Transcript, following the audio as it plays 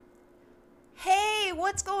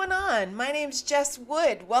What's going on? My name's Jess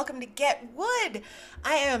Wood. Welcome to Get Wood.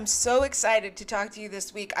 I am so excited to talk to you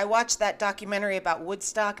this week. I watched that documentary about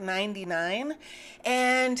Woodstock 99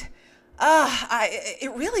 and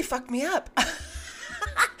it really fucked me up.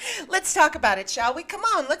 Let's talk about it, shall we? Come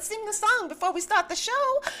on, let's sing the song before we start the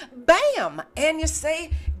show. Bam! And you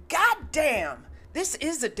say, God damn, this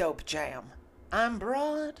is a dope jam. I'm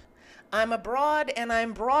broad. I'm abroad and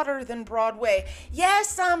I'm broader than Broadway.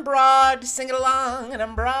 Yes, I'm broad, sing it along, and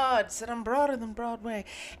I'm broad, said I'm broader than Broadway.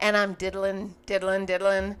 And I'm diddling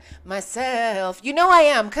myself. You know I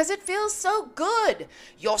am, 'cause it feels so good.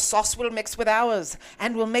 Your sauce will mix with ours,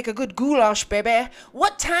 and we'll make a good goulash, baby.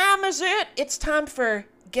 What time is it? It's time for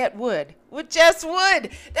Get Wood with Jess Wood.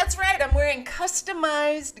 That's right, I'm wearing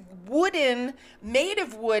customized wooden, made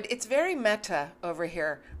of wood. It's very meta over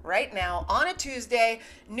here right now on a Tuesday,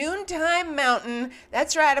 noontime mountain.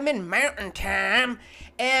 That's right, I'm in mountain time.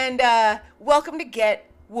 And welcome to Get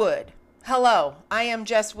Wood. Hello, I am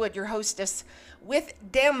Jess Wood, your hostess with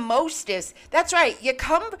Damostus. That's right,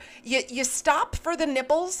 you stop for the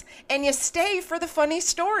nipples and you stay for the funny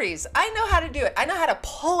stories. I know how to do it. I know how to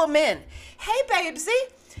pull them in. Hey,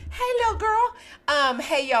 babesy. Hey, little girl.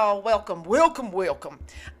 Hey, y'all. Welcome.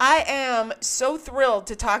 I am so thrilled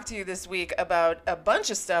to talk to you this week about a bunch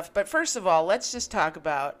of stuff. But first of all, let's just talk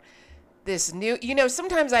about this new,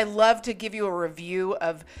 sometimes I love to give you a review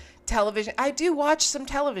of television. I do watch some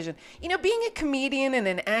television. Being a comedian and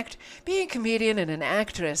an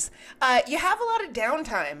actress, you have a lot of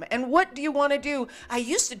downtime. And what do you want to do? I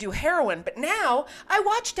used to do heroin, but now I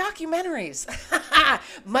watch documentaries.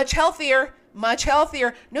 Much healthier.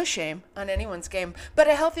 No shame on anyone's game, but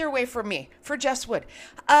a healthier way for me, for Jess Wood.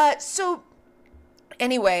 So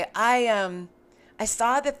anyway, I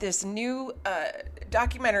saw that this new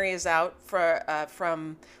documentary is out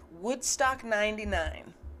from Woodstock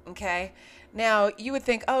 99. Okay. Now you would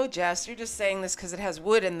think, oh, Jess, you're just saying this because it has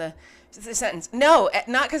wood in the sentence. No,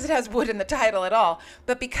 not because it has wood in the title at all,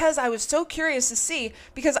 but because I was so curious to see,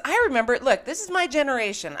 because I remember, look, this is my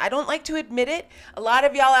generation. I don't like to admit it. A lot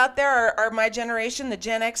of y'all out there are my generation, the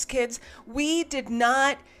Gen X kids. We did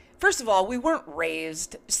not, first of all, we weren't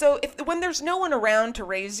raised. So when there's no one around to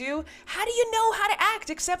raise you, how do you know how to act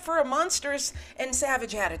except for a monstrous and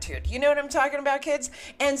savage attitude? You know what I'm talking about, kids?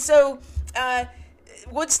 And so,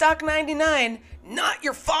 Woodstock 99, not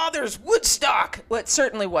your father's Woodstock. Well, it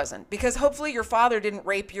certainly wasn't, because hopefully your father didn't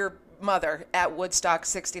rape your mother at Woodstock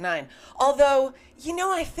 69. Although,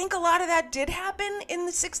 I think a lot of that did happen in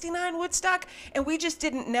the 69 Woodstock, and we just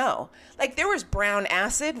didn't know. Like, there was brown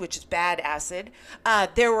acid, which is bad acid. I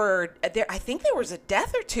think there was a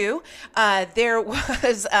death or two. There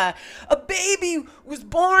was a baby was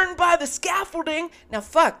born by the scaffolding. Now,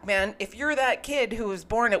 fuck, man, if you're that kid who was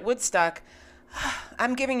born at Woodstock,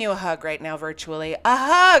 I'm giving you a hug right now, virtually. A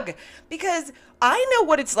hug! Because I know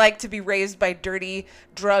what it's like to be raised by dirty,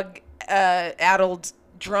 drug-addled,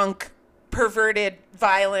 drunk, perverted,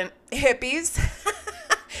 violent hippies.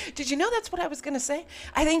 Did you know that's what I was going to say?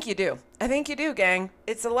 I think you do. Gang.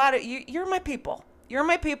 It's a lot of... You're my people. You're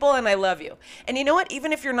my people, and I love you. And you know what?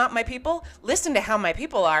 Even if you're not my people, listen to how my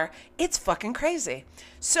people are. It's fucking crazy.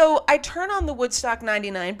 So I turn on the Woodstock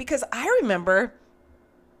 99 because I remember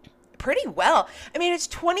pretty well. I mean, it's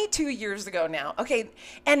 22 years ago now. Okay.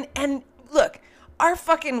 And look, our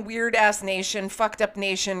fucking weird ass nation, fucked up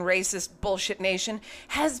nation, racist bullshit nation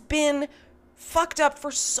has been fucked up for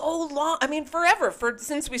so long. I mean, forever,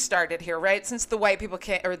 since we started here, right? Since the white people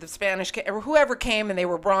came, or the Spanish came, or whoever came and they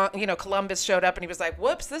were wrong, Columbus showed up and he was like,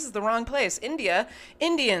 whoops, this is the wrong place. India,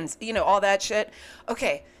 Indians, all that shit.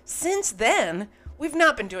 Okay. Since then, we've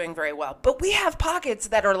not been doing very well, but we have pockets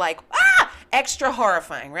that are like, extra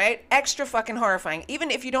horrifying, right? Extra fucking horrifying,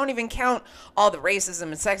 even if you don't even count all the racism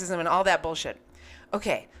and sexism and all that bullshit.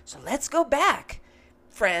 Okay, so let's go back.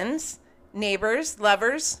 Friends, neighbors,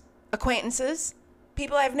 lovers, acquaintances,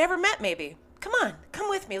 people I've never met maybe. Come on, come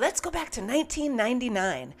with me. Let's go back to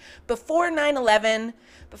 1999. Before 9/11,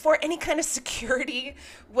 before any kind of security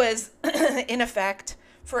was in effect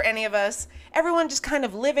for any of us, everyone just kind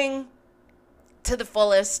of living to the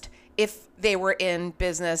fullest if they were in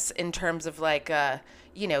business in terms of like,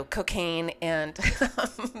 cocaine and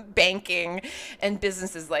banking and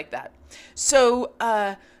businesses like that. So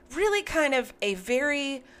really kind of a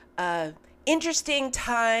very interesting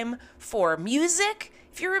time for music,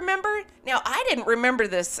 if you remember. Now, I didn't remember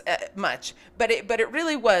this much, but it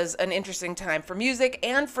really was an interesting time for music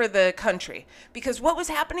and for the country. Because what was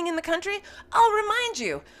happening in the country? I'll remind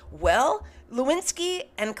you. Well, Lewinsky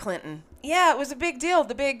and Clinton. Yeah, it was a big deal.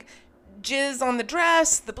 The big jizz on the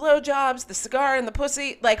dress, the blowjobs, the cigar, and the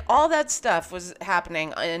pussy. Like, all that stuff was happening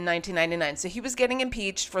in 1999. So he was getting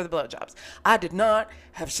impeached for the blowjobs. I did not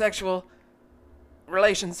have sexual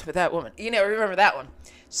relations with that woman. You know, remember that one.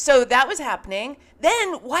 So that was happening.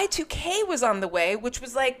 Then Y2K was on the way, which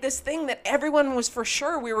was like this thing that everyone was for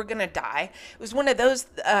sure we were going to die. It was one of those,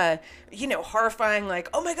 horrifying, like,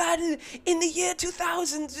 oh my God, in the year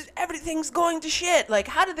 2000, everything's going to shit. Like,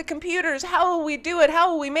 how did the computers, how will we do it?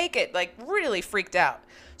 How will we make it? Like, really freaked out.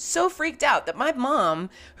 So freaked out that my mom,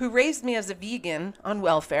 who raised me as a vegan on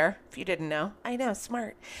welfare, if you didn't know, I know,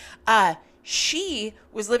 smart, she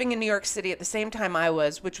was living in New York City at the same time I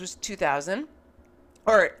was, which was 2000.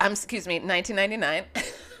 1999.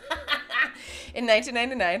 In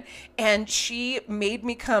 1999. And she made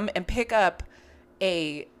me come and pick up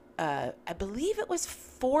I believe it was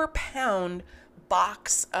 4-pound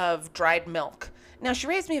box of dried milk. Now, she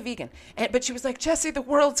raised me a vegan, but she was like, Jessie, the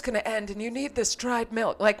world's going to end and you need this dried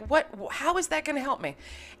milk. Like, what? How is that going to help me?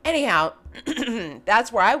 Anyhow,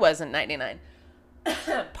 that's where I was in 99.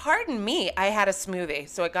 Pardon me, I had a smoothie,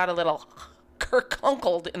 so it got a little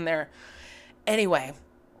kerklunkled in there. Anyway,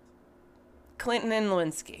 Clinton and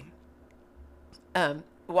Lewinsky,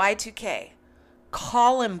 Y2K,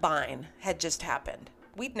 Columbine had just happened.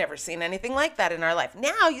 We'd never seen anything like that in our life.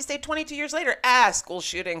 Now you say 22 years later, school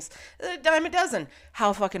shootings, a dime a dozen.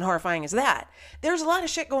 How fucking horrifying is that? There's a lot of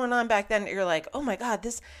shit going on back then that you're like, oh my God,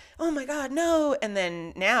 no. And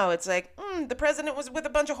then now it's like, the president was with a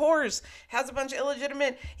bunch of whores, has a bunch of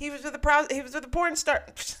illegitimate, he was with a porn star.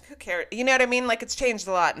 Who cares? You know what I mean? Like, it's changed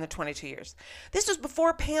a lot in the 22 years. This was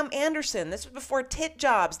before Pam Anderson. This was before tit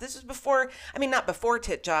jobs. This was before, not before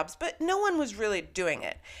tit jobs, but no one was really doing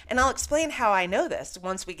it. And I'll explain how I know this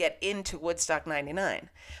once we get into Woodstock 99. I'm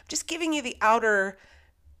just giving you the outer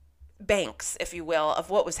banks, if you will, of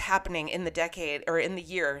what was happening in the decade or in the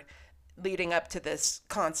year leading up to this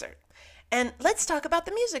concert. And let's talk about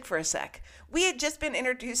the music for a sec. We had just been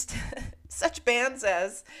introduced to such bands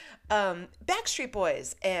as Backstreet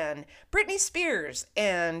Boys and Britney Spears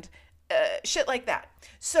and shit like that.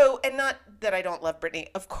 So, and not that I don't love Britney.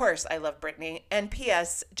 Of course I love Britney. And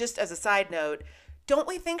P.S., just as a side note, don't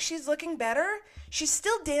we think she's looking better? She's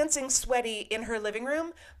still dancing sweaty in her living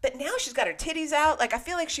room, but now she's got her titties out. Like, I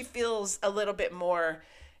feel like she feels a little bit more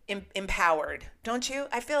empowered, don't you?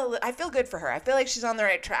 I feel good for her. I feel like she's on the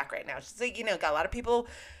right track right now. She's like, got a lot of people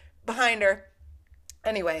behind her.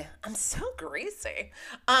 Anyway, I'm so greasy.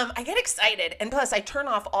 I get excited, and plus I turn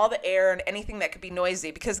off all the air and anything that could be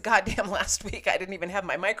noisy because goddamn last week I didn't even have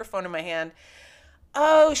my microphone in my hand.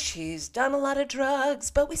 Oh, she's done a lot of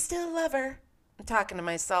drugs, but we still love her. I'm talking to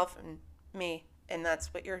myself and me, and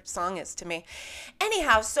that's what your song is to me.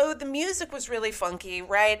 Anyhow, so the music was really funky,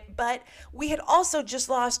 right? But we had also just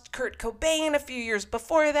lost Kurt Cobain a few years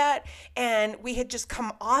before that, and we had just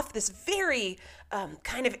come off this very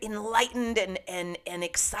kind of enlightened and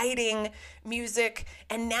exciting music,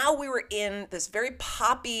 and now we were in this very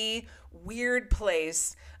poppy, weird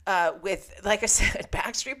place with, like I said,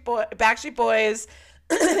 Backstreet Boys,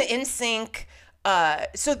 NSYNC.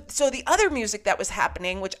 So the other music that was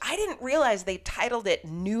happening, which I didn't realize they titled it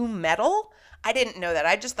nu metal. I didn't know that.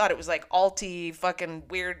 I just thought it was like alty fucking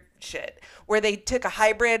weird shit where they took a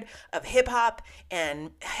hybrid of hip hop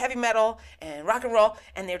and heavy metal and rock and roll,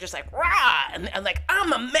 and they're just like rah, and like,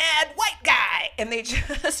 I'm a mad white guy, and they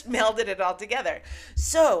just melded it all together.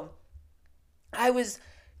 So it was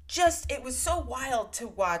so wild to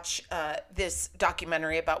watch this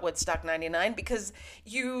documentary about Woodstock 99 because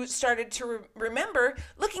you started to remember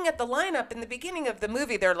looking at the lineup in the beginning of the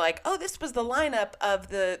movie. They're like, oh, this was the lineup of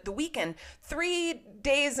the weekend. 3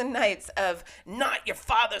 days and nights of Not Your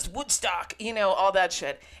Father's Woodstock, all that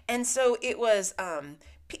shit. And so it was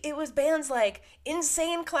bands like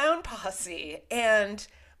Insane Clown Posse and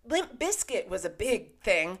Limp Bizkit was a big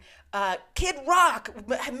thing. Kid Rock,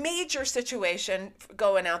 a major situation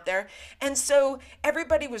going out there. And so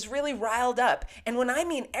everybody was really riled up. And when I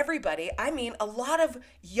mean everybody, I mean a lot of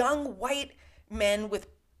young white men with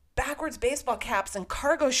backwards baseball caps and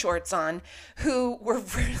cargo shorts on who were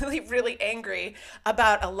really, really angry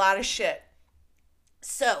about a lot of shit.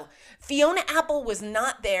 So Fiona Apple was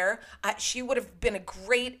not there. She would have been a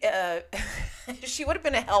great, she would have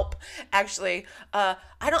been a help, actually.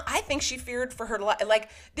 I think she feared for her life. Like,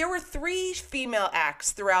 there were 3 female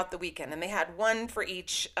acts throughout the weekend, and they had one for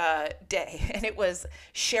each day. And it was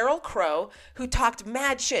Sheryl Crow, who talked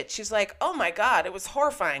mad shit. She's like, oh my God, it was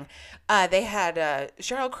horrifying. They had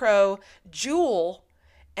Sheryl Crow, Jewel,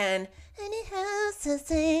 and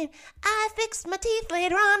I fixed my teeth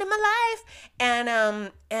later on in my life,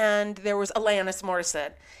 and there was Alanis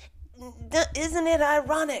Morissette. isn't it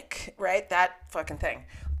ironic, right? That fucking thing.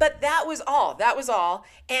 But that was all. That was all.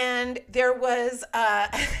 And there was,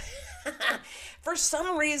 for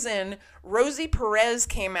some reason, Rosie Perez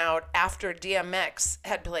came out after DMX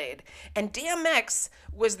had played. And DMX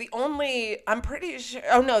was the only, I'm pretty sure,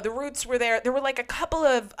 oh no, the Roots were there. There were like a couple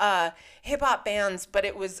of hip hop bands, but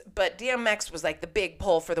DMX was like the big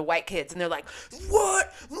pull for the white kids. And they're like,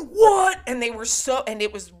 what? And they were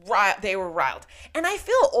they were riled. And I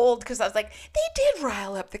feel old because I was like, they did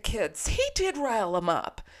rile up the kids. He did rile them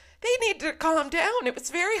up. They need to calm down. It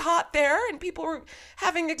was very hot there and people were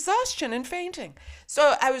having exhaustion and fainting.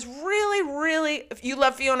 So I was really, really, if you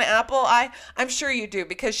love Fiona Apple, I'm sure you do,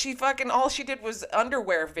 because all she did was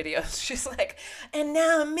underwear videos. She's like, and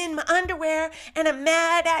now I'm in my underwear and I'm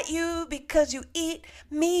mad at you because you eat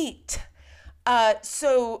meat.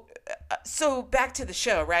 So back to the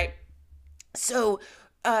show, right? So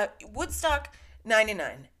Woodstock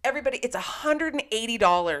 99. Everybody, it's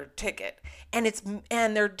 $180 ticket.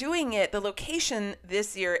 And they're doing it, the location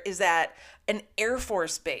this year is at an Air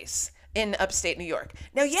Force base in upstate New York.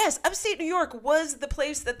 Now, yes, upstate New York was the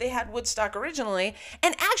place that they had Woodstock originally.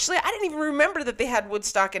 And actually, I didn't even remember that they had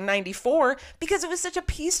Woodstock in 94 because it was such a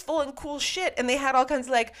peaceful and cool shit. And they had all kinds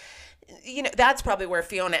of that's probably where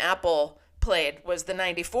Fiona Apple played, was the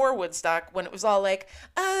 94 Woodstock, when it was all like,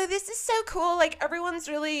 oh, this is so cool, like everyone's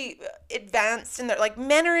really advanced and they're like,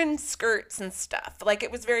 men are in skirts and stuff, like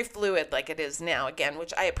it was very fluid like it is now, again,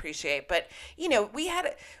 which I appreciate. But we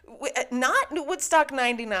had not Woodstock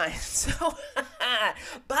 99. So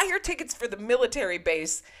buy your tickets for the military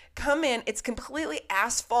base, come in, it's completely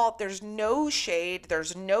asphalt, there's no shade,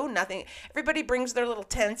 there's no nothing, everybody brings their little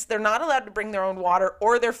tents, they're not allowed to bring their own water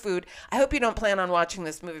or their food. I hope you don't plan on watching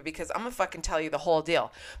this movie because I'm gonna fucking tell you the whole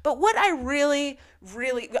deal. But what I really,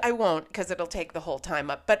 I won't because it'll take the whole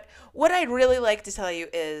time up, but what I'd really like to tell you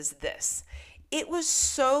is this. It was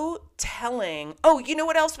so telling. Oh, you know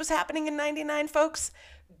what else was happening in 99, folks?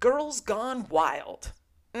 Girls Gone Wild.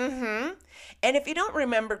 And if you don't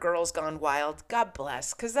remember Girls Gone Wild, God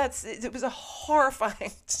bless, because it was a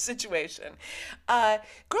horrifying situation.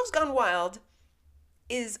 Girls Gone Wild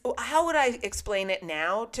is, how would I explain it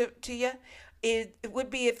now to you? It would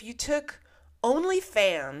be if you took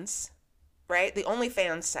OnlyFans, right, the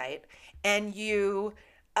OnlyFans site, and you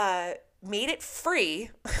made it free,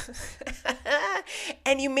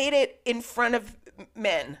 and you made it in front of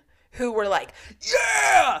men who were like,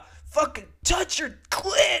 yeah, fucking touch your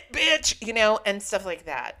clit, bitch, and stuff like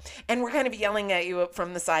that. And we're kind of yelling at you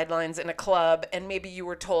from the sidelines in a club, and maybe you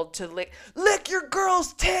were told to lick your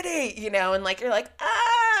girl's titty, and like, you're like,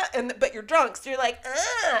 ah, but you're drunk, so you're like,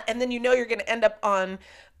 ah, and then you're going to end up on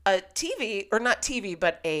a TV, or not TV,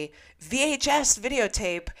 but a VHS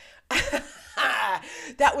videotape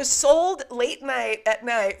that was sold at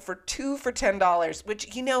night for $10, which,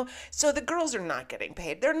 so the girls are not getting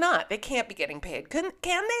paid. They're not. They can't be getting paid. Can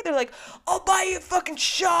they? They're like, I'll buy you a fucking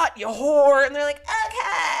shot, you whore. And they're like,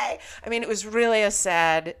 okay. I mean, it was really a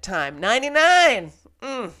sad time. 99.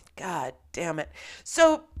 God damn it.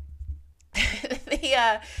 So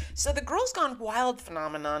the Girls Gone Wild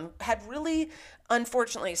phenomenon had really,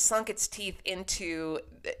 unfortunately, sunk its teeth into,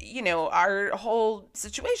 our whole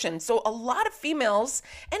situation. So a lot of females,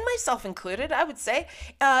 and myself included, I would say,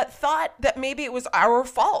 thought that maybe it was our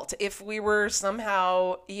fault if we were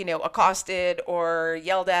somehow, accosted or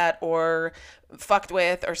yelled at or fucked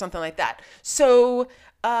with or something like that. So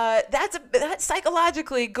that's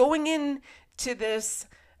psychologically going into this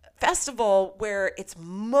festival where it's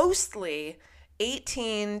mostly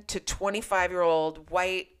 18 to 25-year-old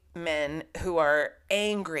white men who are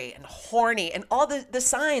angry and horny, and all the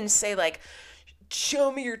signs say like,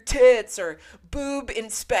 show me your tits, or boob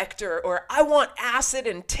inspector, or I want acid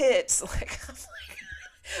and tits. Like, I'm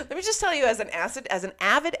like, let me just tell you, as an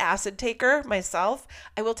avid acid taker myself,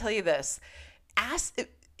 I will tell you this.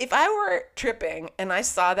 If I were tripping and I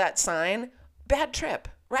saw that sign, bad trip.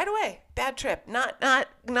 Right away, bad trip. Not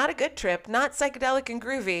a good trip. Not psychedelic and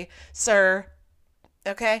groovy, sir.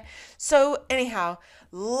 Okay. So anyhow,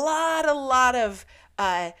 lot of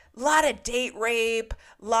date rape.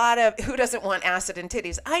 Lot of, who doesn't want acid and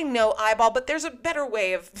titties? I know, eyeball, but there's a better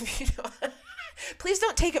way of, please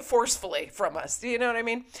don't take it forcefully from us. You know what I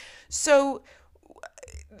mean? So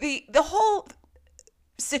the whole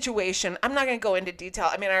situation, I'm not going to go into detail.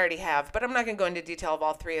 I mean, I already have, but I'm not going to go into detail of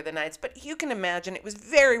all three of the nights. But you can imagine it was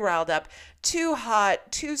very riled up, too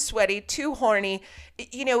hot, too sweaty, too horny.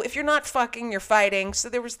 If you're not fucking, you're fighting. So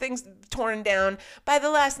there was things torn down. By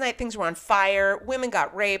the last night, things were on fire. Women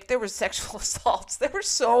got raped. There was sexual assaults. There were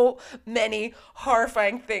so many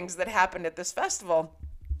horrifying things that happened at this festival.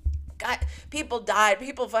 God, people died.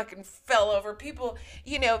 People fucking fell over. People,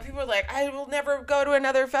 people were like, I will never go to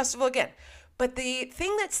another festival again. But the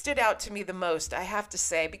thing that stood out to me the most, I have to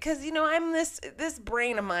say, because, I'm this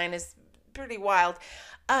brain of mine is pretty wild.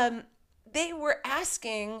 They were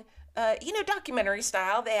asking, documentary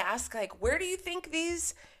style, they ask, like, where do you think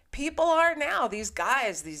these people are now? These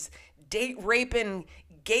guys, these date raping,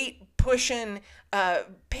 gate pushing,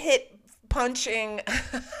 pit punching,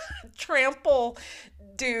 trample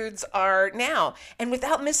dudes are now. And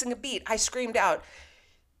without missing a beat, I screamed out,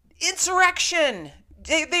 insurrection!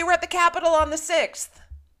 They were at the Capitol on the 6th.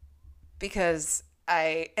 Because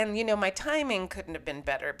my timing couldn't have been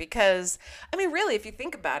better because, really, if you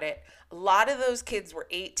think about it, a lot of those kids were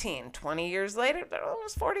 18. 20 years later, they're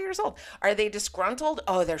almost 40 years old. Are they disgruntled?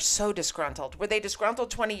 Oh, they're so disgruntled. Were they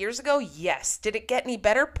disgruntled 20 years ago? Yes. Did it get any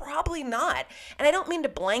better? Probably not. And I don't mean to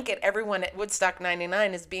blanket everyone at Woodstock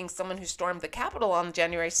 99 as being someone who stormed the Capitol on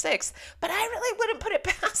January 6th, but I really wouldn't put it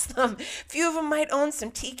past them. Few of them might own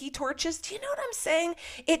some tiki torches. Do you know what I'm saying?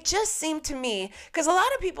 It just seemed to me, because a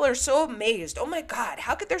lot of people are so amazed. Oh my God,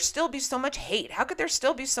 how could there still be so much hate? How could there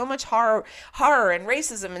still be so much horror and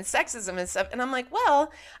racism and sexism and stuff? And I'm like,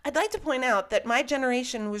 well, I'd like to point out that my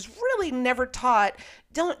generation was really never taught,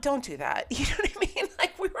 don't do that. You know what I mean?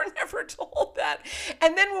 Like, we were never told that.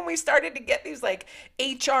 And then when we started to get these like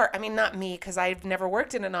HR, not me, because I've never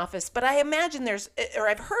worked in an office, but I imagine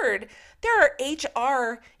I've heard there are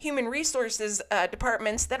HR, human resources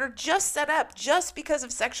departments that are just set up just because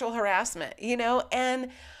of sexual harassment, and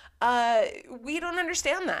we don't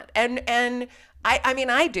understand that. And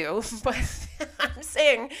I do, but I'm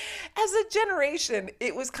saying as a generation,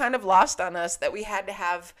 it was kind of lost on us that we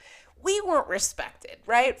weren't respected,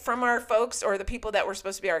 right? From our folks or the people that were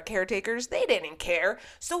supposed to be our caretakers. They didn't care.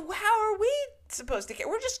 So how are we supposed to care?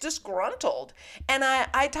 We're just disgruntled. And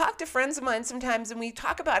I talk to friends of mine sometimes and we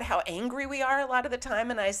talk about how angry we are a lot of the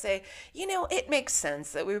time. And I say, it makes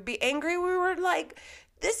sense that we would be angry. We were like,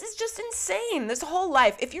 this is just insane. This whole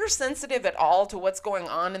life, if you're sensitive at all to what's going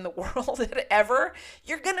on in the world ever,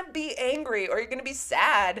 you're going to be angry or you're going to be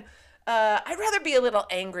sad. I'd rather be a little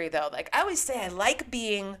angry though. Like I always say, I like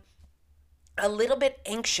being a little bit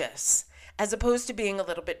anxious as opposed to being a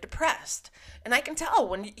little bit depressed. And I can tell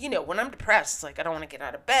when I'm depressed, it's like I don't want to get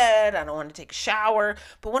out of bed, I don't want to take a shower.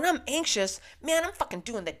 But when I'm anxious, man, I'm fucking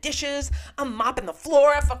doing the dishes, I'm mopping the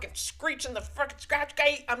floor, I'm fucking screeching the fucking scratch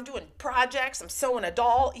gate, I'm doing projects, I'm sewing a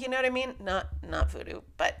doll, you know what I mean? Not voodoo,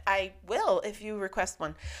 but I will if you request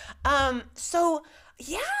one. So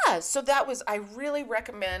that was, I really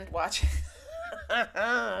recommend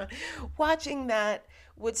watching that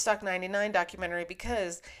Woodstock 99 documentary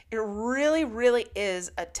because it really, really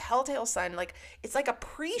is a telltale sign. Like it's like a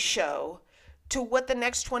pre-show to what the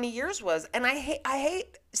next 20 years was. And I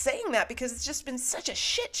hate saying that because it's just been such a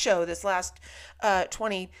shit show this last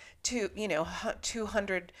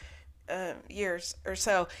 200 years or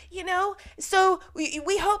so, so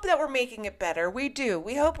we hope that we're making it better. We do.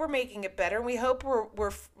 We hope we're making it better. We hope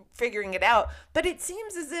we're figuring it out. But it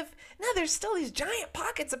seems as if now there's still these giant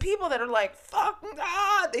pockets of people that are like, fuck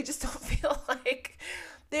God. They just don't feel like,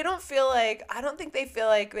 I don't think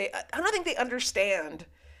they understand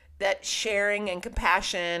that sharing and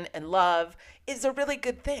compassion and love is a really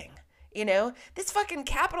good thing. This fucking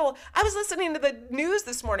Capitol, I was listening to the news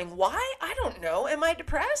this morning. Why? I don't know. Am I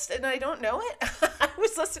depressed and I don't know it? I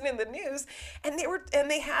was listening to the news and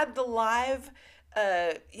they had the live,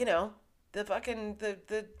 the fucking,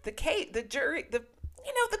 the case, the jury, the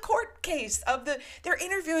court case they're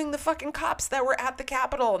interviewing the fucking cops that were at the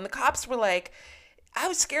Capitol and the cops were like, I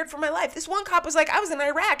was scared for my life. This one cop was like, I was in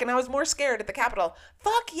Iraq and I was more scared at the Capitol.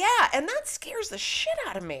 Fuck yeah. And that scares the shit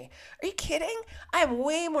out of me. Are you kidding? I am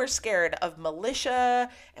way more scared of militia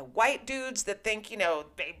and white dudes that think,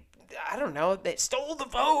 they stole the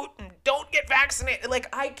vote and don't get vaccinated. Like,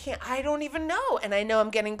 I don't even know. And I know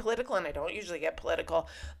I'm getting political and I don't usually get political,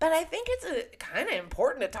 but I think it's kind of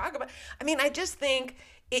important to talk about. I just think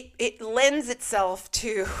it lends itself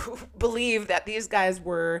to believe that these guys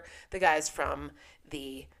were the guys from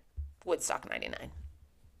the Woodstock 99.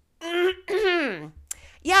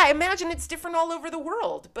 Yeah, I imagine it's different all over the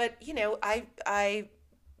world, but I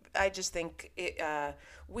just think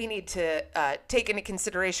we need to take into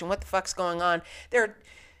consideration what the fuck's going on.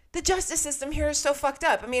 The justice system here is so fucked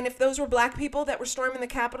up. If those were black people that were storming the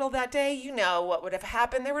Capitol that day, what would have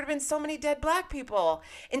happened? There would have been so many dead black people.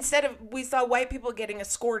 Instead of, we saw white people getting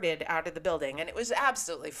escorted out of the building. And it was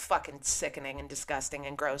absolutely fucking sickening and disgusting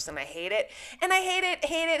and gross. And I hate it. And I hate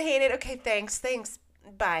it. Okay, thanks.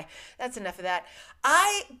 Bye. That's enough of that.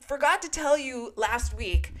 I forgot to tell you last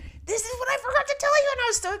week This is what I forgot to tell you, and I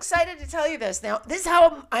was so excited to tell you this. Now, this is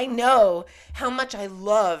how I know how much I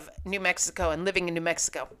love New Mexico and living in New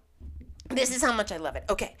Mexico. This is how much I love it.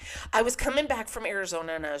 Okay, I was coming back from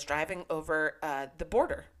Arizona, and I was driving over the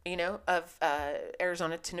border, of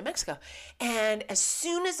Arizona to New Mexico. And as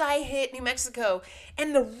soon as I hit New Mexico,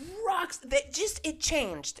 and the rocks, it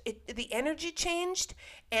changed. The energy changed,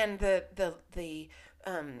 and the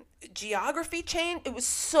geography changed. It was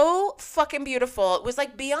so fucking beautiful. It was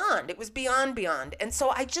like beyond. It was beyond. And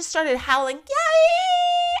so I just started howling,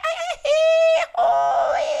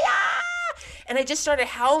 oh yeah. And I just started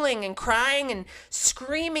howling and crying and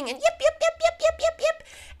screaming and yip, yip, yip, yip, yip, yip, yip.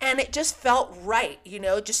 And it just felt right,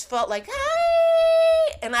 just felt like,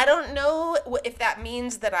 hi. And I don't know if that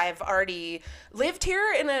means that I've already lived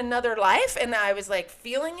here in another life and I was like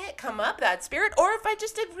feeling it come up, that spirit, or if I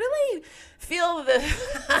just did really feel the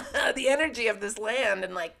the energy of this land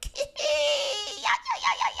and like,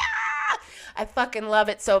 I fucking love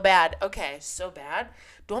it so bad. Okay, so bad.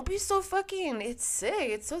 Don't be so fucking, it's sick.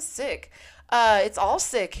 It's so sick. It's all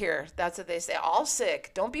sick here. That's what they say. All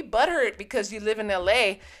sick. Don't be butthurt because you live in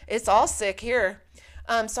LA. It's all sick here.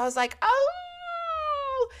 So I was like,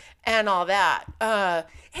 oh, and all that.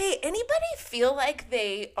 Hey, anybody feel like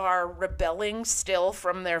they are rebelling still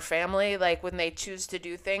from their family? Like when they choose to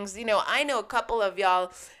do things? I know a couple of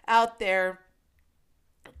y'all out there.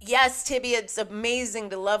 Yes, Tibby, it's amazing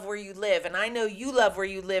to love where you live, and I know you love where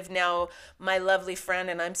you live now, my lovely friend,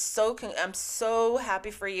 and I'm so happy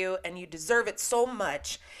for you, and you deserve it so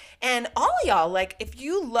much. And all of y'all, like, if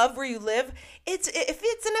you love where you live, if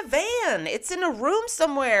it's in a van, it's in a room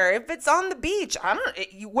somewhere, if it's on the beach,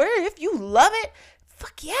 if you love it,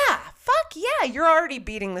 fuck yeah, you're already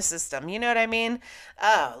beating the system. You know what I mean?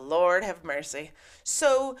 Oh, Lord have mercy.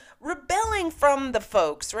 So rebelling from the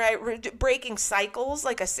folks, right? Breaking cycles.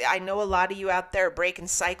 Like I say, I know a lot of you out there are breaking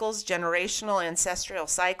cycles, generational, ancestral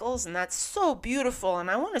cycles, and that's so beautiful. And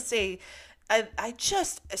I want to say, I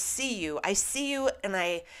just see you. I see you, and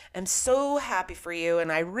I am so happy for you.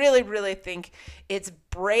 And I really, really think it's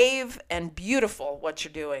brave and beautiful what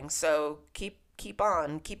you're doing. So keep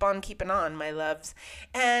on keeping on, my loves.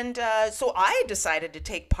 And so I decided to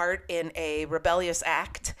take part in a rebellious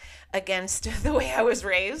act against the way I was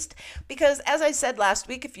raised, because as I said last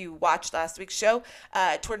week, if you watched last week's show,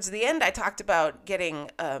 towards the end I talked about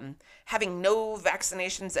having no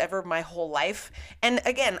vaccinations ever my whole life. And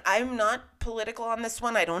again, I'm not political on this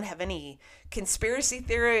one. I don't have any conspiracy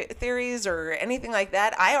theories or anything like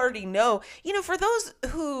that. I already know, for those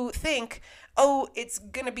who think, oh, it's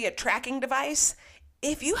going to be a tracking device.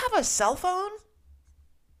 If you have a cell phone,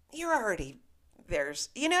 you're already theirs.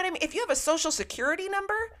 You know what I mean? If you have a social security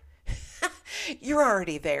number, you're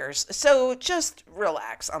already theirs. So just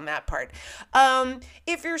relax on that part.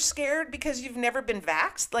 If you're scared because you've never been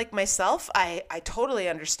vaxxed, like myself, I totally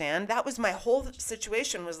understand. That was my whole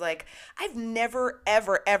situation, was like, I've never,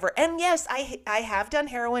 ever, and yes, I have done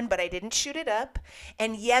heroin, but I didn't shoot it up.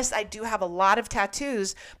 And yes, I do have a lot of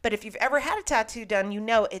tattoos, but if you've ever had a tattoo done,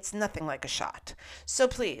 it's nothing like a shot. So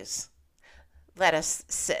please, let us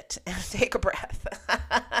sit and take a breath.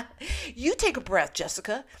 You take a breath,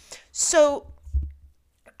 Jessica. So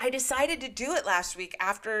I decided to do it last week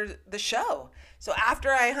after the show. So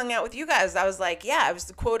after I hung out with you guys, I was like, yeah, I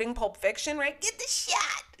was quoting Pulp Fiction, right? Get the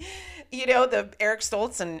shot. The Eric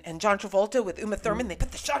Stoltz and John Travolta with Uma Thurman, they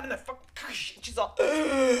put the shot in the fucking, she's all,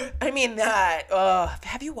 I mean,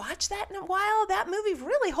 have you watched that in a while? That movie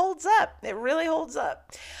really holds up. It really holds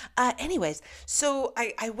up. Anyways, so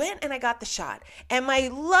I went and I got the shot, and my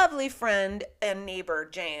lovely friend and neighbor,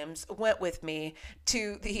 James, went with me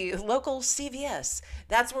to the local CVS.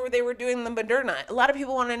 That's where they were doing the Moderna. A lot of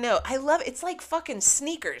people want to know. I love it. It's like fucking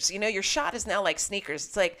sneakers. Your shot is now like sneakers.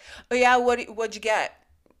 It's like, oh yeah, what'd you get?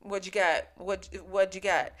 What'd you get? What'd you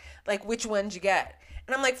get? Like, which one'd you get?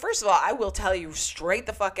 And I'm like, first of all, I will tell you straight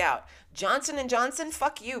the fuck out. Johnson & Johnson,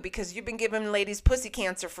 fuck you, because you've been giving ladies pussy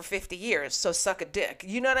cancer for 50 years, so suck a dick.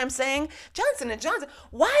 You know what I'm saying? Johnson & Johnson,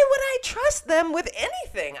 why would I trust them with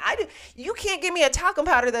anything? You can't give me a talcum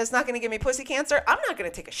powder that's not going to give me pussy cancer. I'm not going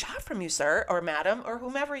to take a shot from you, sir, or madam, or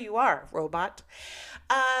whomever you are, robot.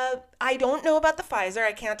 I don't know about the Pfizer.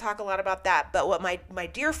 I can't talk a lot about that. But what my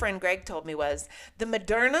dear friend Greg told me was the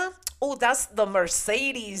Moderna, oh, that's the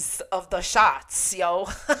Mercedes of the shots, yo.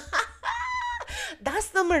 That's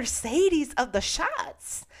the Mercedes of the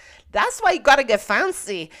shots. That's why you got to get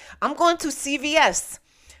fancy. I'm going to CVS.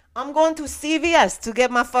 To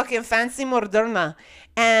get my fucking fancy Moderna.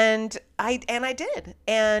 And I did.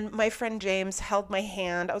 And my friend James held my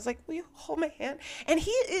hand. I was like, will you hold my hand? And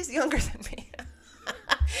he is younger than me.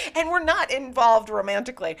 And we're not involved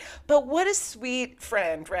romantically. But what a sweet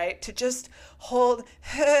friend, right? To just hold.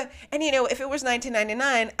 And if it was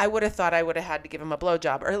 1999, I would have thought I would have had to give him a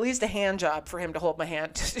blowjob, or at least a hand job for him to hold my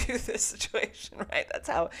hand to do this situation, right? That's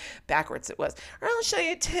how backwards it was. Or I'll show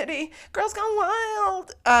you a titty. Girls Gone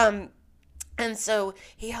Wild. And so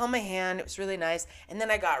he held my hand. It was really nice. And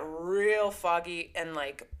then I got real foggy and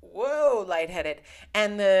like, whoa, lightheaded.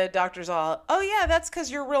 And the doctor's all, oh yeah, that's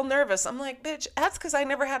because you're real nervous. I'm like, bitch, that's because I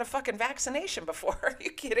never had a fucking vaccination before. Are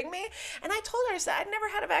you kidding me? And I told her, I said, I'd never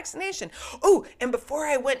had a vaccination. Oh, and before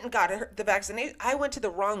I went and got the vaccination, I went to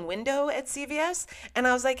the wrong window at CVS. And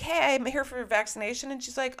I was like, hey, I'm here for your vaccination. And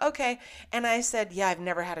she's like, okay. And I said, yeah, I've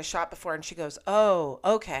never had a shot before. And she goes, oh,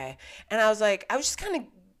 okay. And I was like, I was just kind of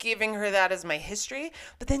giving her that as my history.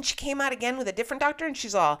 But then she came out again with a different doctor, and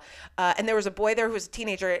she's all, and there was a boy there who was a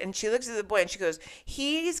teenager, and she looks at the boy and she goes,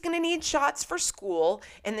 he's going to need shots for school.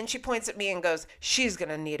 And then she points at me and goes, she's going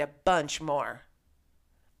to need a bunch more.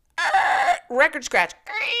 Record scratch.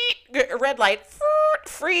 Red light.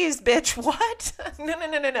 Freeze, bitch. What?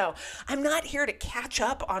 No. I'm not here to catch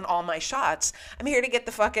up on all my shots. I'm here to get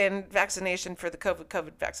the fucking vaccination for the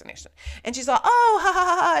COVID vaccination. And she's all, oh, ha, ha,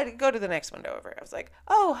 ha, ha. Go to the next window over. I was like,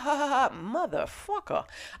 oh, ha, ha, ha, motherfucker.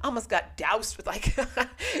 I almost got doused with like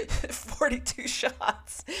 42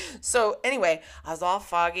 shots. So anyway, I was all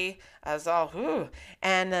foggy. I was all, ooh.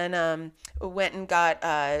 And then went and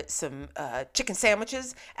got some chicken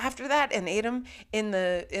sandwiches after that and ate them in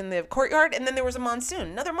the courtyard. And then there was a monsoon.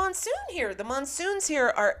 Another monsoon here. The monsoons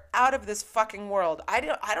here are out of this fucking world. I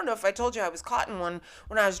don't know if I told you I was caught in one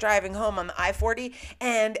when I was driving home on the I-40,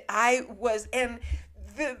 and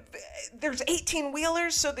there's 18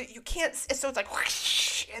 wheelers, so that you can't, so it's like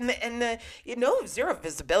whoosh, and the zero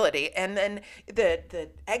visibility, and then the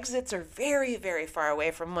exits are very, very far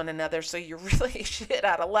away from one another, so you're really shit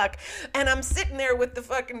out of luck. And I'm sitting there with the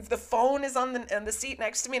phone is on the seat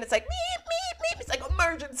next to me, and it's like meep meep meep. It's like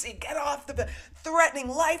emergency, get off the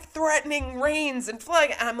life-threatening rains and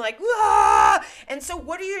flooding. And I'm like, ah! And so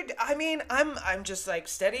what do you? I mean, I'm just like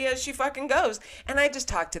steady as she fucking goes, and I just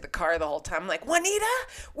talk to the car the whole time. I'm like, Juanita,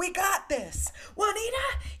 we got this.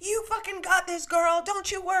 Juanita, you fucking got this, girl.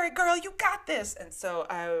 Don't you worry, girl. You got this. And so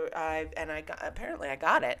apparently I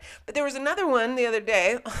got it. But there was another one the other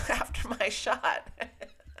day after my shot.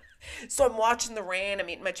 So I'm watching the rain, I'm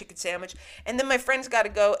eating my chicken sandwich, and then my friend's got to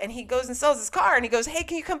go, and he goes and sells his car, and he goes, hey,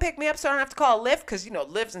 can you come pick me up so I don't have to call a Lyft? Because,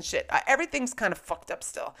 Lyfts and shit, everything's kind of fucked up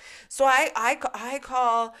still. So I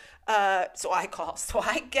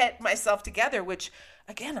get myself together, which,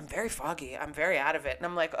 again, I'm very foggy. I'm very out of it. And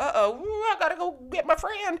I'm like, I got to go get my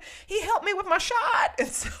friend. He helped me with my shot. And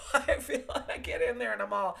so I feel like I get in there and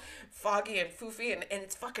I'm all foggy and foofy, and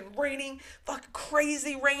it's fucking raining, fucking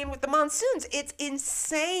crazy rain with the monsoons. It's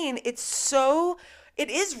insane. It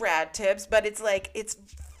is rad, Tibbs, but it's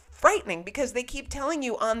frightening because they keep telling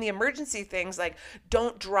you on the emergency things like,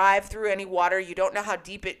 don't drive through any water. You don't know how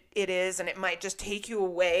deep it is, and it might just take you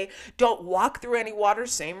away. Don't walk through any water.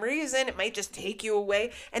 Same reason. It might just take you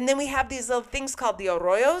away. And then we have these little things called the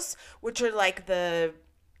arroyos, which are like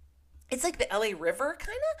it's like the LA River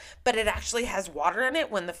kind of, but it actually has water in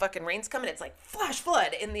it when the fucking rain's coming. It's like flash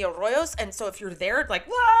flood in the arroyos. And so if you're there, it's like,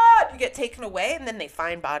 what? You get taken away, and then they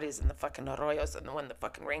find bodies in the fucking arroyos and when the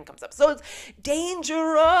fucking rain comes up. So it's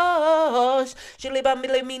dangerous.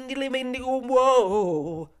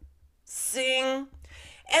 Whoa. Sing.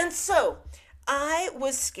 And so I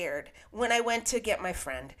was scared when I went to get my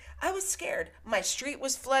friend. I was scared. My street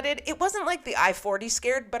was flooded. It wasn't like the I-40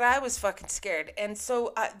 scared, but I was fucking scared. And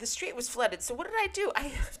so the street was flooded. So what did I do?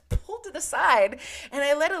 I pulled to the side, and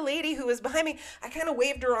I let a lady who was behind me, I kind of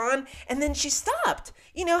waved her on, and then she stopped.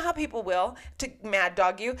 You know how people will, to mad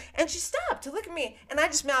dog you. And she stopped to look at me, and I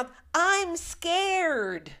just mouthed, I'm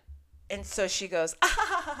scared. And so she goes,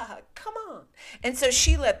 come on. And so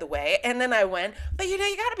she led the way, and then I went, but you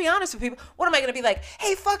got to be honest with people. What am I going to be like,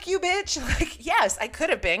 hey, fuck you, bitch? Like, yes, I could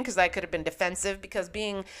have been, because I could have been defensive, because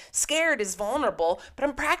being scared is vulnerable, but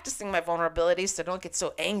I'm practicing my vulnerabilities so I don't get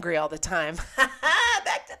so angry all the time.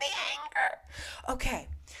 Back to the anger. Okay.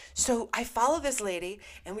 So I follow this lady,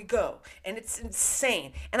 and we go, and it's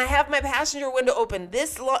insane. And I have my passenger window open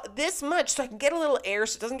this much so I can get a little air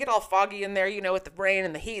so it doesn't get all foggy in there, with the rain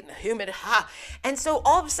and the heat and the humid. And so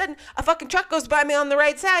all of a sudden, a fucking truck goes by me on the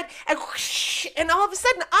right side, and whoosh, and all of a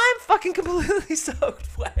sudden, I'm fucking completely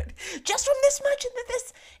soaked wet. Just from this much, and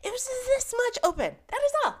it was this much open.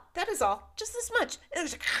 That is all. Just this much.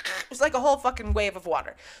 It was like a whole fucking wave of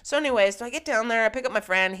water. So anyways, so I get down there, I pick up my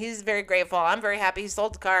friend. He's very grateful. I'm very happy. He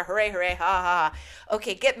sold the car. Hooray, hooray, ha, ha, ha.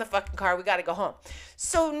 Okay, get in the fucking car. We got to go home.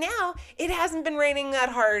 So now it hasn't been raining that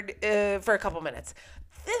hard for a couple minutes.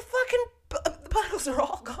 the fucking the puddles are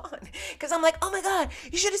all gone. Because I'm like, oh my God,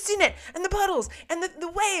 you should have seen it. And the puddles and the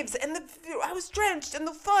waves and I was drenched and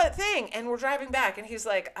the thing. And we're driving back and he's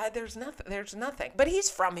like, there's nothing. But he's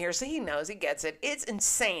from here, so he knows, he gets it. It's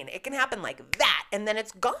insane. It can happen like that. And then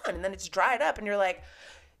it's gone and then it's dried up. And you're like,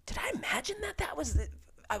 did I imagine that was,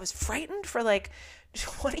 I was frightened for like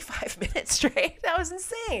 25 minutes straight. That was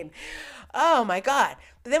insane. Oh my God.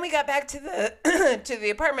 But then we got back to the, to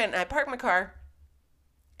the apartment and I parked my car.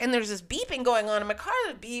 And there's this beeping going on in my car.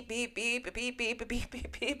 Beep, beep, beep, beep, beep, beep, beep,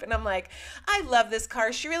 beep, beep. And I'm like, I love this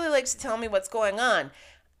car. She really likes to tell me what's going on.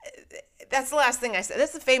 That's the last thing I said.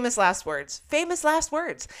 That's the famous last words. Famous last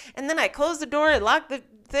words. And then I close the door, I lock the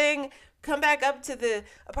thing, come back up to the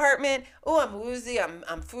apartment. Oh, I'm woozy. I'm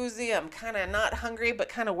foozy. I'm kind of not hungry, but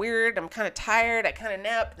kind of weird. I'm kind of tired. I kind of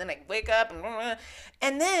nap. Then I wake up.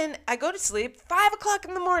 And then I go to sleep. 5 o'clock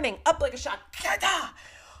in the morning, up like a shot.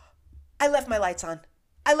 I left my lights on.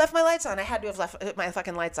 I had to have left my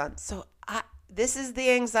fucking lights on. So this is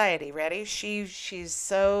the anxiety. Ready? She's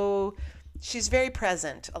very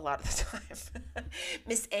present a lot of the time.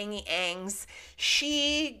 Miss Angie Angs.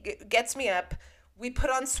 She gets me up. We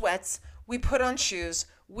put on sweats. We put on shoes.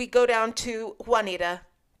 We go down to Juanita,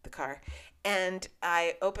 the car, and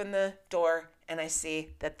I open the door and I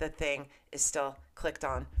see that the thing is still clicked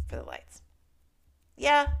on for the lights.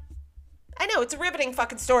 Yeah. I know, it's a riveting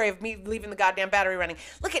fucking story of me leaving the goddamn battery running.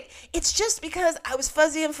 Look, it's just because I was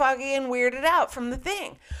fuzzy and foggy and weirded out from the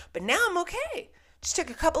thing. But now I'm okay. Just took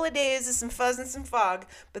a couple of days of some fuzz and some fog.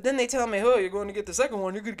 But then they tell me, oh, you're going to get the second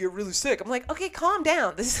one. You're going to get really sick. I'm like, okay, calm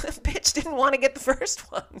down. This bitch didn't want to get the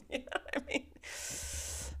first one. You know what I mean?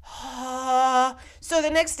 So the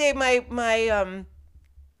next day, my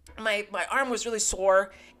arm was really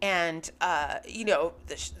sore and,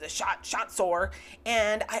 the shot sore.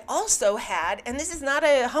 And I also had, and this is not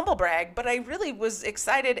a humble brag, but I really was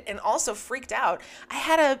excited and also freaked out. I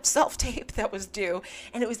had a self-tape that was due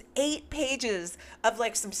and it was 8 pages of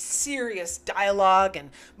like some serious dialogue and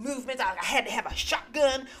movement. I had to have a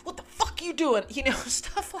shotgun. What the fuck you doing?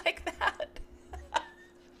 Stuff like that.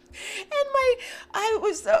 And I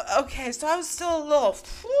was, okay, so I was still a little,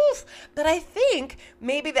 but I think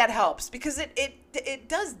maybe that helps because it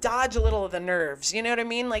does dodge a little of the nerves. You know what I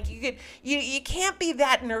mean? Like you can't be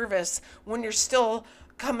that nervous when you're still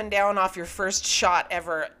coming down off your first shot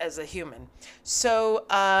ever as a human. So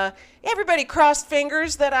everybody crossed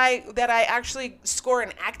fingers that I actually score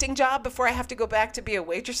an acting job before I have to go back to be a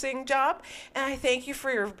waitressing job. And I thank you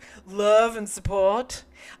for your love and support.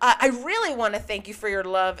 I really want to thank you for your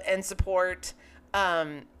love and support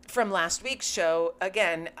from last week's show.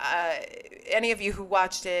 Again, any of you who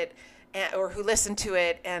watched it or who listened to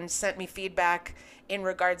it and sent me feedback in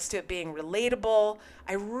regards to it being relatable,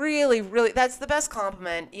 I really, that's the best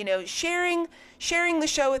compliment. Sharing the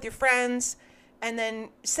show with your friends and then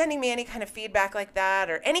sending me any kind of feedback like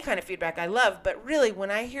that or any kind of feedback I love. But really,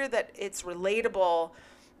 when I hear that it's relatable,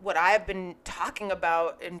 what I've been talking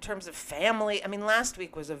about in terms of family. I mean, last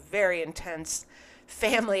week was a very intense,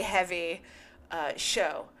 family-heavy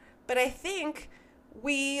show. But I think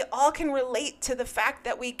we all can relate to the fact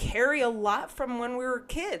that we carry a lot from when we were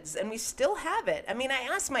kids, and we still have it. I mean, I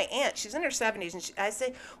asked my aunt, she's in her 70s, and I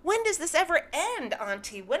say, when does this ever end,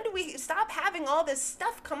 Auntie? When do we stop having all this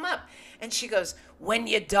stuff come up? And she goes, when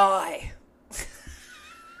you die.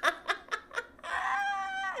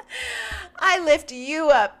 I lift you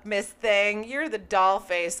up, Miss Thing. You're the doll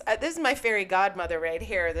face. This is my fairy godmother right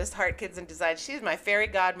here, this Heart Kids and Design. She's my fairy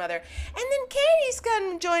godmother. And then Katie's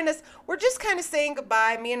going to join us. We're just kind of saying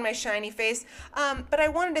goodbye, me and my shiny face. But I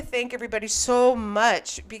wanted to thank everybody so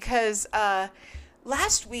much because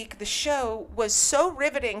last week the show was so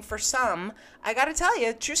riveting for some. I got to tell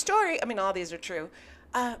you, true story. I mean, all these are true.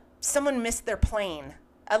 Someone missed their plane.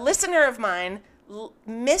 A listener of mine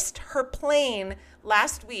missed her plane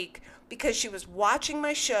last week because she was watching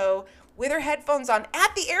my show with her headphones on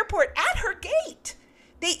at the airport, at her gate.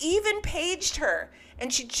 They even paged her,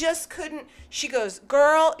 and she just couldn't. She goes,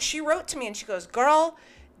 girl, she wrote to me, and she goes, girl,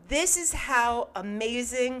 this is how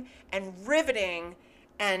amazing and riveting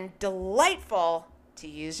and delightful, to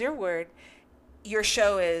use your word, your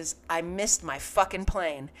show is. I missed my fucking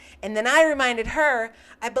plane. And then I reminded her,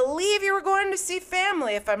 I believe you were going to see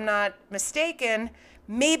family, if I'm not mistaken.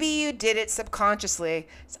 Maybe you did it subconsciously.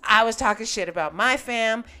 So I was talking shit about my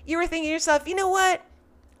fam. You were thinking to yourself, you know what?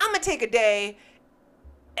 I'm going to take a day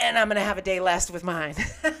and I'm going to have a day less with mine.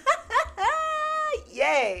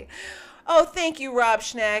 Yay. Oh, thank you, Rob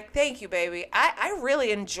Schneck. Thank you, baby. I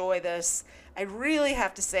really enjoy this. I really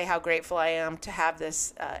have to say how grateful I am to have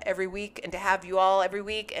this every week and to have you all every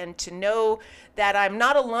week and to know that I'm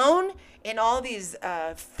not alone in all these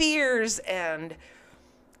fears and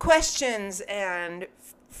questions and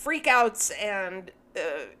freakouts and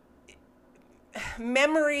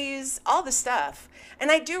memories, all the stuff. And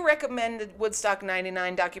I do recommend the Woodstock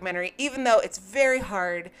 99 documentary, even though it's very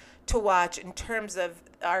hard to watch in terms of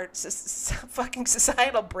our fucking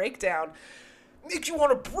societal breakdown. Makes you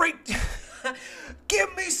want to break.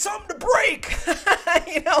 Give me something to break.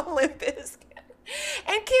 Limp Bizkit.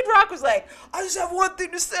 And Kid Rock was like, I just have one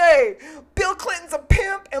thing to say. Bill Clinton's a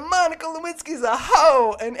pimp and Monica Lewinsky's a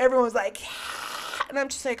hoe. And everyone was like, yeah. And I'm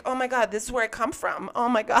just like, oh my God, this is where I come from. Oh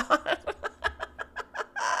my God.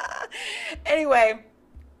 Anyway,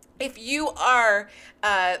 if you are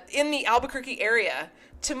in the Albuquerque area,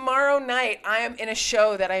 tomorrow night, I am in a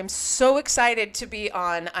show that I am so excited to be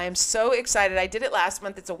on. I am so excited. I did it last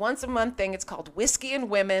month. It's a once-a-month thing. It's called Whiskey and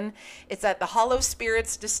Women. It's at the Hollow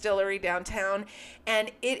Spirits Distillery downtown,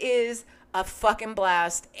 and it is a fucking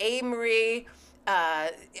blast. A-Marie,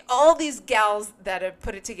 all these gals that have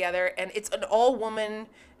put it together, and it's an all-woman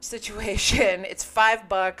situation. It's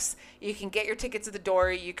 $5. You can get your tickets at the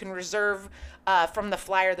door. You can reserve from the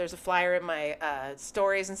flyer. There's a flyer in my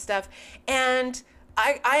stories and stuff. And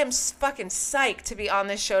I am fucking psyched to be on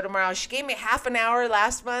this show tomorrow. She gave me half an hour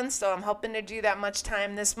last month, so I'm hoping to do that much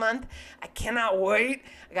time this month. I cannot wait.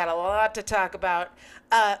 I got a lot to talk about.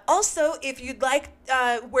 Also, if you'd like,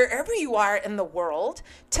 wherever you are in the world,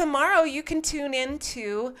 tomorrow you can tune in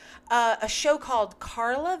to a show called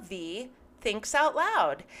Carla V Thinks Out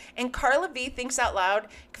Loud. And Carla V Thinks Out Loud,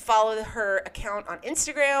 you can follow her account on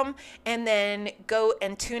Instagram and then go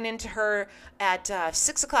and tune into her at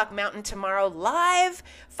 6 o'clock Mountain tomorrow live,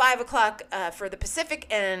 5 o'clock for the Pacific,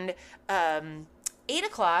 and 8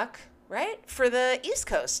 o'clock, right, for the East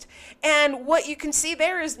Coast. And what you can see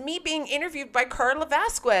there is me being interviewed by Carla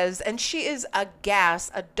Vasquez, and she is a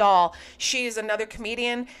gas, a doll. She is another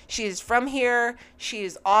comedian. She is from here. She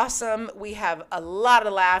is awesome. We have a lot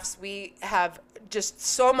of laughs. We have just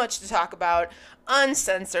so much to talk about.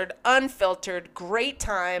 Uncensored, unfiltered, great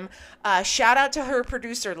time. Shout out to her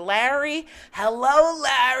producer, Larry. Hello,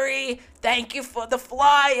 Larry. Thank you for the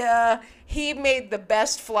flyer. He made the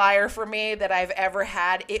best flyer for me that I've ever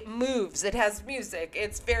had. It moves. It has music.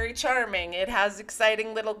 It's very charming. It has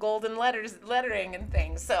exciting little golden lettering and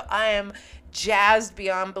things. So I am jazzed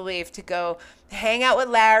beyond belief to go hang out with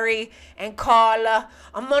Larry and Carla.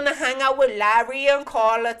 I'm going to hang out with Larry and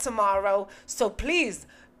Carla tomorrow. So please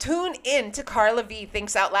tune in to Carla V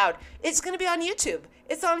Thinks Out Loud. It's going to be on YouTube.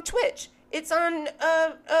 It's on Twitch. It's on,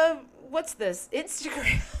 what's this?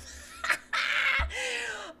 Instagram.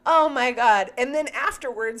 Oh my God. And then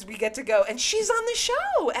afterwards we get to go, and she's on the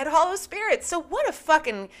show at Hollow Spirits. So what a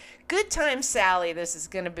fucking good time Sally this is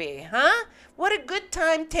going to be, huh? What a good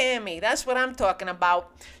time Tammy. That's what I'm talking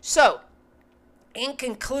about. So, in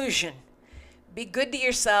conclusion, be good to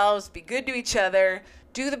yourselves, be good to each other,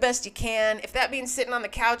 do the best you can. If that means sitting on the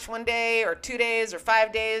couch one day or 2 days or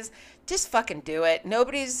 5 days, just fucking do it.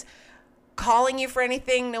 Nobody's calling you for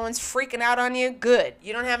anything. No one's freaking out on you. Good.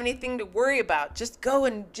 You don't have anything to worry about. Just go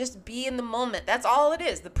and just be in the moment. That's all it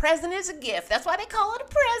is. The present is a gift. That's why they call it a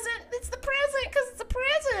present. It's the present because it's a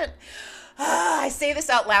present. I say this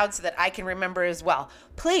out loud so that I can remember as well.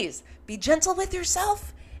 Please be gentle with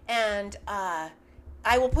yourself, and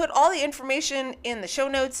I will put all the information in the show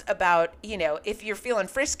notes about, if you're feeling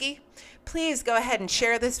frisky, please go ahead and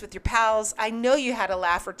share this with your pals. I know you had a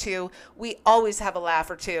laugh or two. We always have a laugh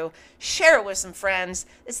or two. Share it with some friends.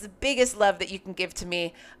 It's the biggest love that you can give to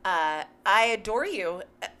me. I adore you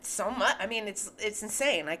so much. I mean, it's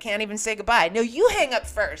insane. I can't even say goodbye. No, you hang up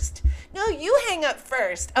first. No, you hang up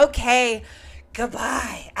first. Okay.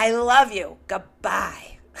 Goodbye. I love you.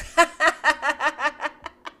 Goodbye.